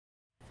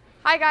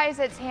Hi guys,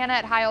 it's Hannah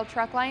at Heyl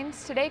Truck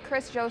Lines. Today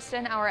Chris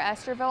Josten, our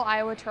Estherville,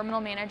 Iowa terminal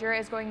manager,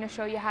 is going to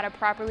show you how to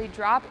properly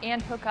drop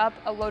and hook up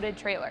a loaded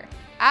trailer.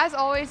 As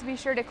always, be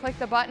sure to click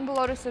the button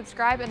below to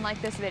subscribe and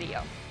like this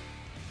video.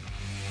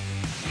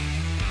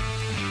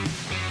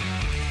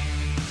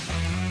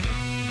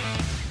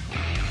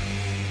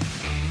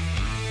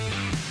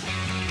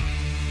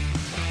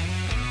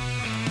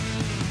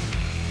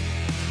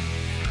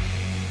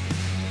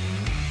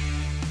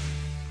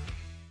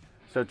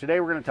 So today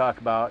we're going to talk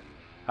about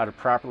how to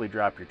properly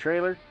drop your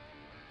trailer.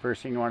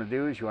 First thing you want to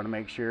do is you want to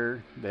make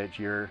sure that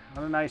you're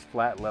on a nice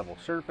flat level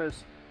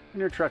surface and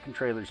your truck and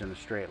trailer's in a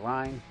straight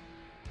line.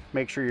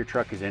 Make sure your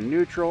truck is in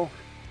neutral.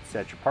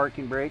 Set your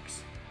parking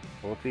brakes,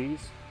 both these.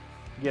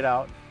 Get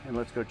out and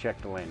let's go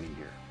check the landing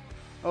gear.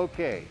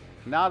 Okay,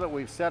 now that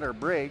we've set our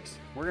brakes,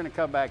 we're going to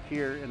come back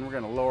here and we're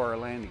going to lower our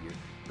landing gear.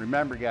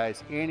 Remember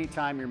guys,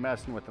 anytime you're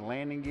messing with the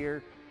landing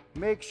gear,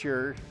 make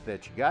sure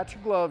that you got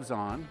your gloves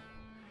on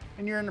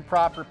and you're in the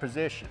proper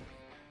position.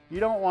 You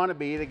don't want to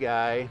be the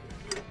guy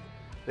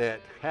that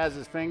has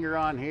his finger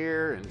on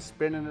here and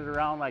spinning it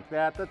around like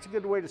that. That's a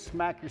good way to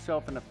smack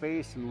yourself in the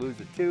face and lose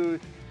a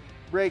tooth,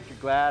 break your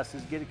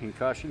glasses, get a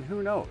concussion,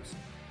 who knows.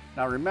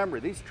 Now remember,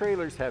 these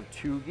trailers have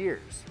two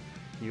gears.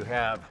 You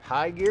have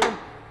high gear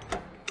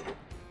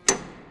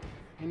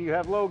and you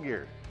have low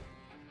gear.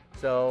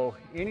 So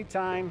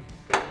anytime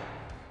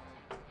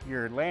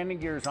your landing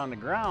gear is on the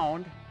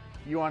ground,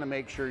 you want to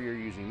make sure you're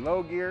using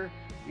low gear.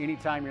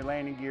 Anytime your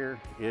landing gear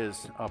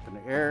is up in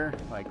the air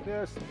like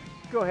this,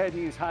 go ahead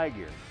and use high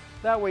gear.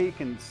 That way you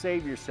can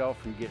save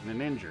yourself from getting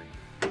an injury.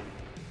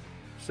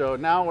 So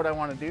now what I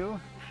want to do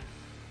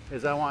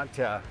is I want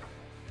to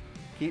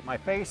keep my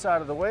face out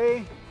of the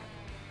way.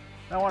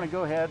 I want to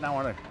go ahead and I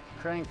want to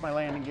crank my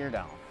landing gear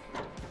down.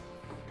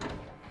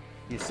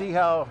 You see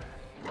how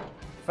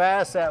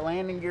fast that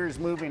landing gear is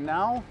moving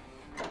now?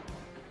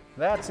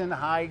 That's in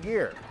high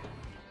gear.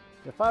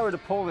 If I were to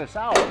pull this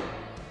out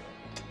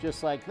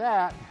just like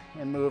that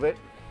and move it,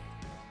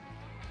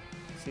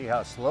 see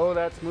how slow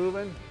that's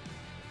moving?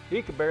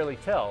 You could barely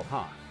tell,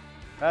 huh?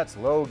 That's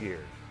low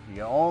gear.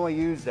 You only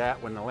use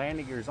that when the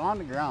landing gear is on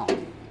the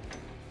ground.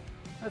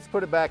 Let's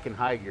put it back in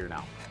high gear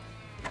now.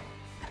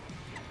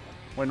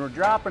 When we're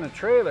dropping a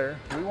trailer,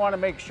 we want to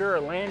make sure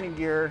our landing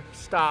gear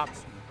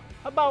stops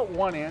about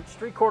 1 inch,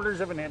 3/4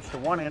 of an inch to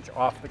 1 inch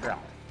off the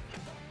ground.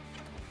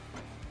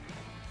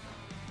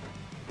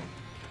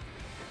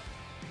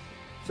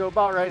 So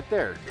about right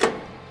there.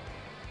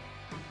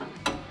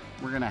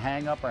 We're going to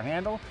hang up our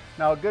handle.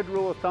 Now a good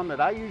rule of thumb that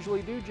I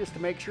usually do just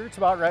to make sure it's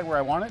about right where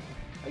I want it,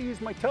 I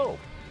use my toe.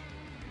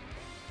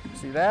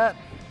 See that?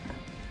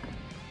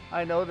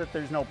 I know that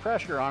there's no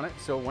pressure on it,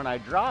 so when I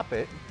drop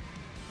it,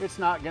 it's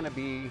not going to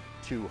be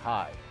too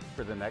high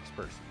for the next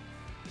person.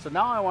 So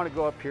now I want to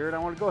go up here and I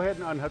want to go ahead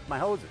and unhook my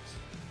hoses.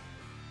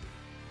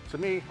 So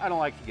me, I don't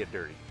like to get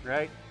dirty,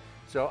 right?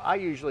 So I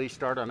usually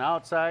start on the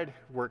outside,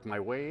 work my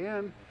way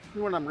in,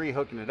 and when I'm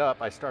rehooking it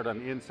up, I start on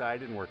the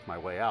inside and work my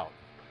way out.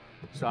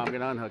 So I'm going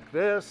to unhook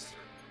this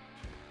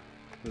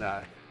and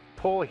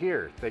pull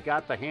here. They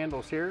got the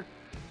handles here,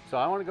 so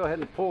I want to go ahead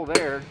and pull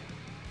there,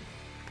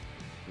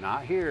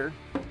 not here,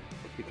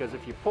 because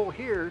if you pull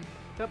here,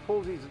 that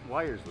pulls these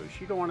wires loose.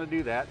 You don't want to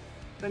do that,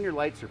 then your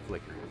lights are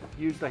flickering.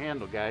 Use the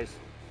handle, guys,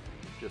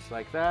 just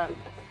like that.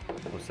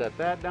 We'll set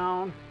that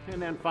down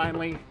and then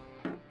finally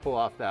pull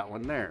off that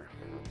one there.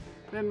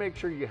 Then make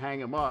sure you hang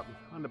them up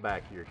on the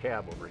back of your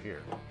cab over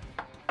here.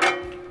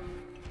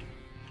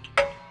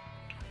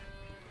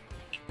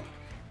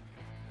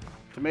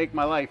 To make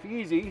my life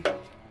easy,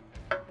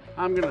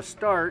 I'm going to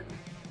start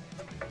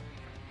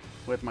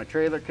with my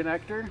trailer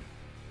connector,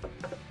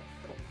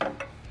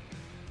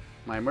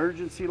 my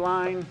emergency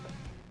line,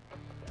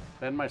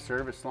 then my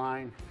service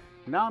line.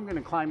 Now I'm going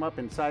to climb up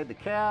inside the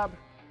cab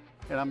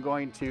and I'm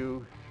going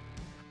to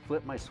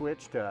flip my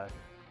switch to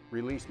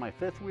release my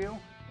fifth wheel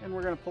and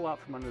we're going to pull out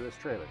from under this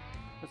trailer.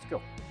 Let's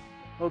go.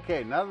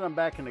 Okay, now that I'm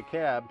back in the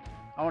cab,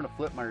 I want to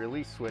flip my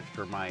release switch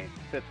for my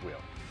fifth wheel.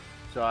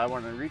 So I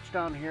want to reach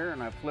down here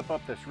and I flip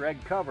up this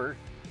red cover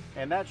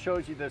and that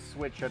shows you this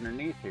switch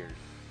underneath here.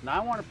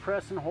 Now I want to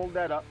press and hold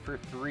that up for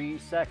 3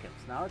 seconds.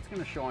 Now it's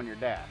going to show on your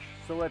dash.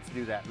 So let's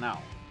do that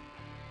now.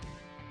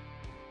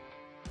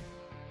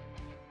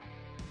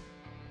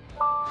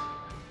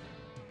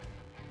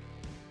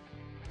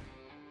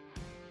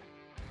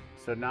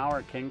 So now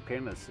our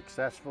kingpin is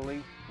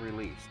successfully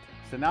released.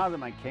 So now that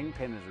my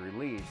kingpin is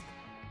released,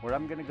 what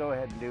I'm going to go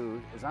ahead and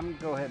do is I'm going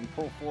to go ahead and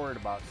pull forward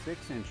about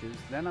 6 inches.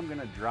 Then I'm going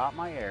to drop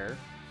my air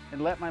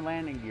and let my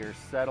landing gear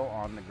settle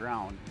on the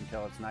ground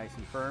until it's nice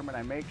and firm. And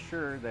I make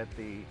sure that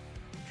the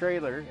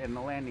trailer and the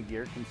landing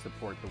gear can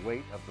support the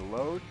weight of the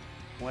load.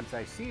 Once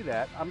I see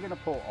that, I'm going to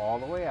pull all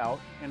the way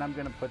out and I'm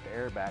going to put the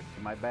air back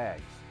to my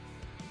bags.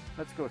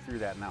 Let's go through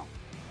that now.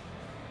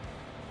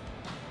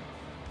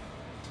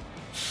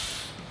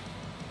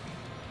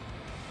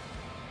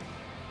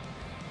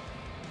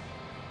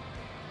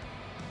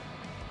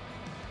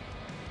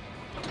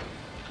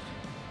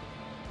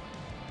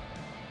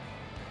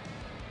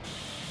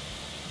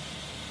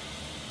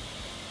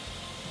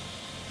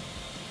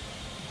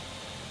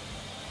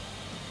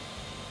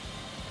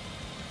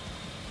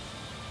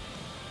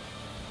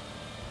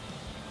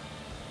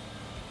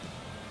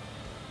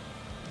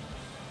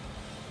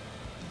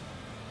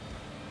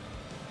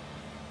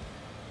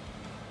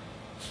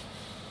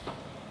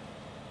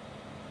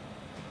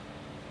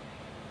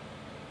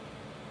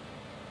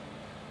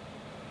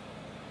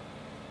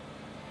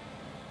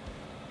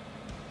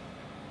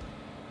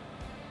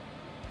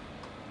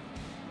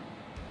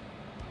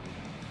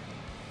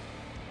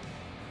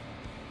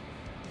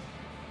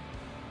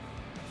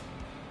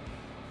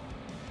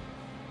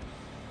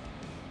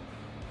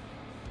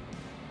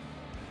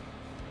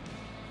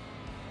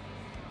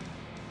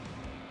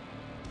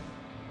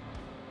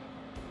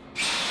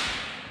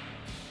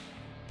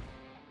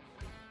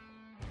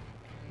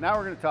 now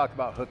we're going to talk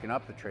about hooking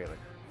up the trailer.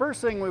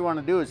 First thing we want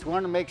to do is we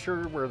want to make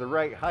sure we're the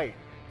right height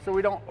so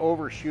we don't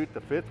overshoot the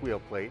fifth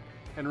wheel plate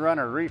and run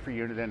our reefer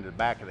unit into the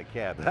back of the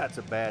cab. That's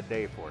a bad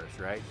day for us,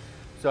 right?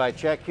 So I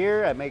check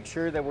here, I make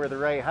sure that we're the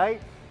right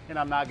height and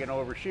I'm not going to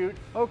overshoot.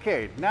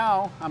 Okay,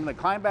 now I'm going to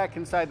climb back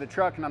inside the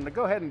truck and I'm going to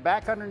go ahead and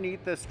back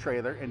underneath this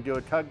trailer and do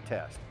a tug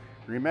test.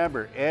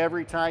 Remember,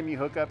 every time you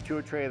hook up to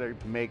a trailer,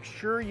 make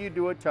sure you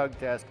do a tug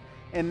test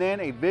and then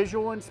a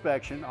visual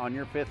inspection on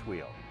your fifth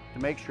wheel to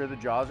make sure the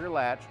jaws are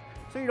latched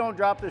so you don't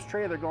drop this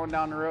trailer going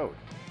down the road.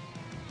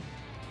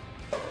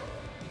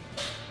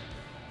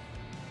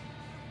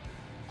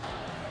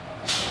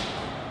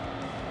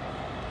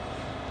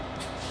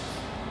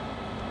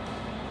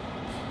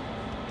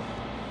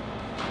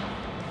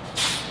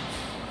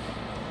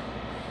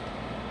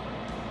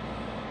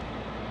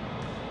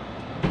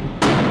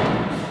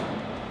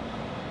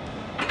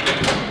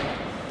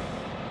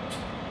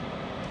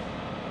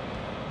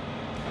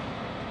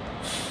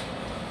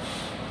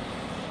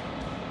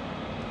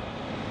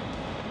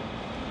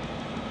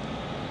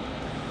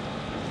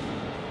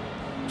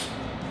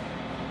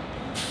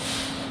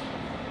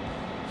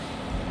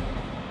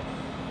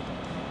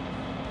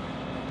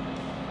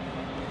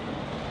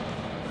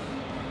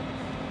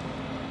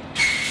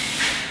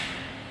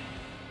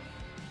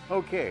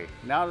 Okay,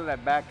 now that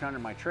I've backed under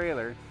my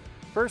trailer,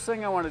 first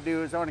thing I want to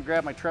do is I want to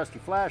grab my trusty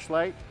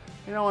flashlight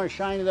and I want to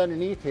shine it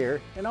underneath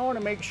here, and I want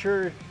to make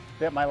sure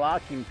that my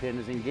locking pin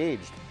is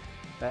engaged.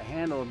 That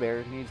handle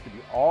there needs to be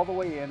all the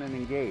way in and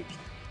engaged.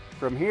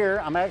 From here,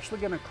 I'm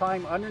actually going to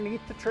climb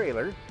underneath the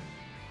trailer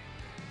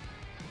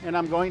and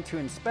I'm going to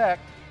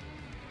inspect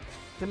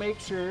to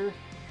make sure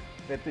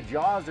that the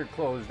jaws are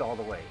closed all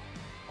the way.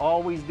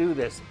 Always do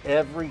this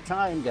every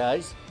time,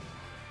 guys.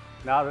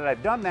 Now that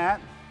I've done that,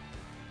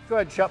 go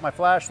ahead and shut my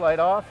flashlight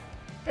off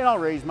and I'll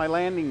raise my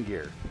landing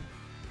gear.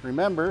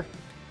 Remember,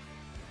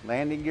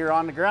 landing gear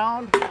on the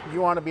ground,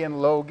 you want to be in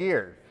low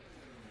gear.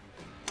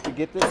 To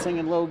get this thing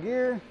in low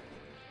gear,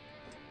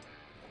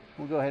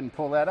 we'll go ahead and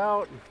pull that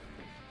out.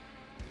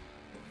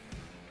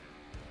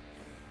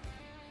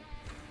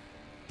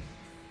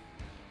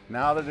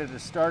 Now that it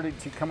has started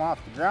to come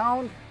off the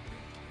ground,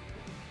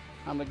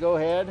 I'm going to go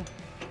ahead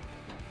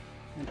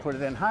and put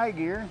it in high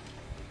gear.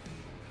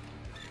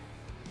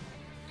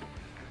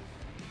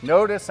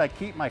 Notice I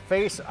keep my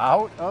face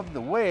out of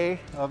the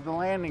way of the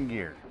landing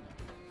gear.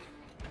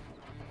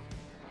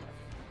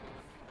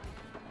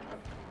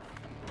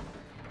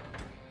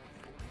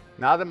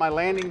 Now that my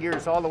landing gear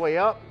is all the way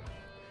up,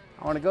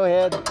 I want to go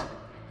ahead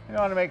and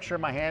I want to make sure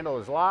my handle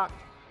is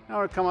locked. I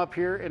want to come up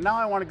here and now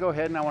I want to go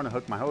ahead and I want to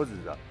hook my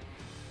hoses up.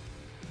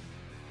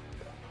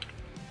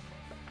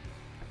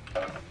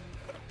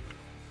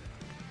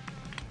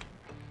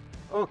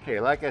 Okay,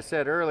 like I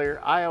said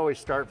earlier, I always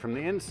start from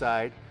the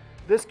inside.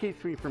 This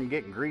keeps me from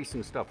getting grease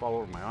and stuff all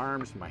over my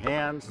arms, my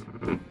hands.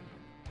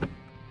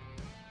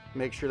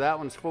 Make sure that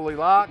one's fully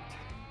locked.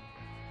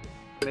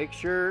 Make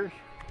sure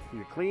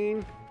you're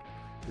clean.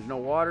 There's no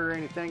water or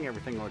anything.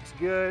 Everything looks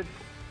good.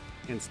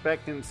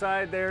 Inspect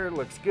inside there,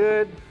 looks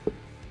good.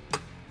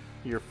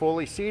 You're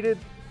fully seated.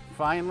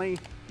 Finally,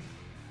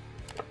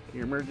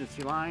 your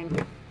emergency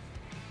line.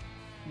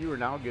 You are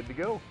now good to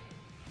go.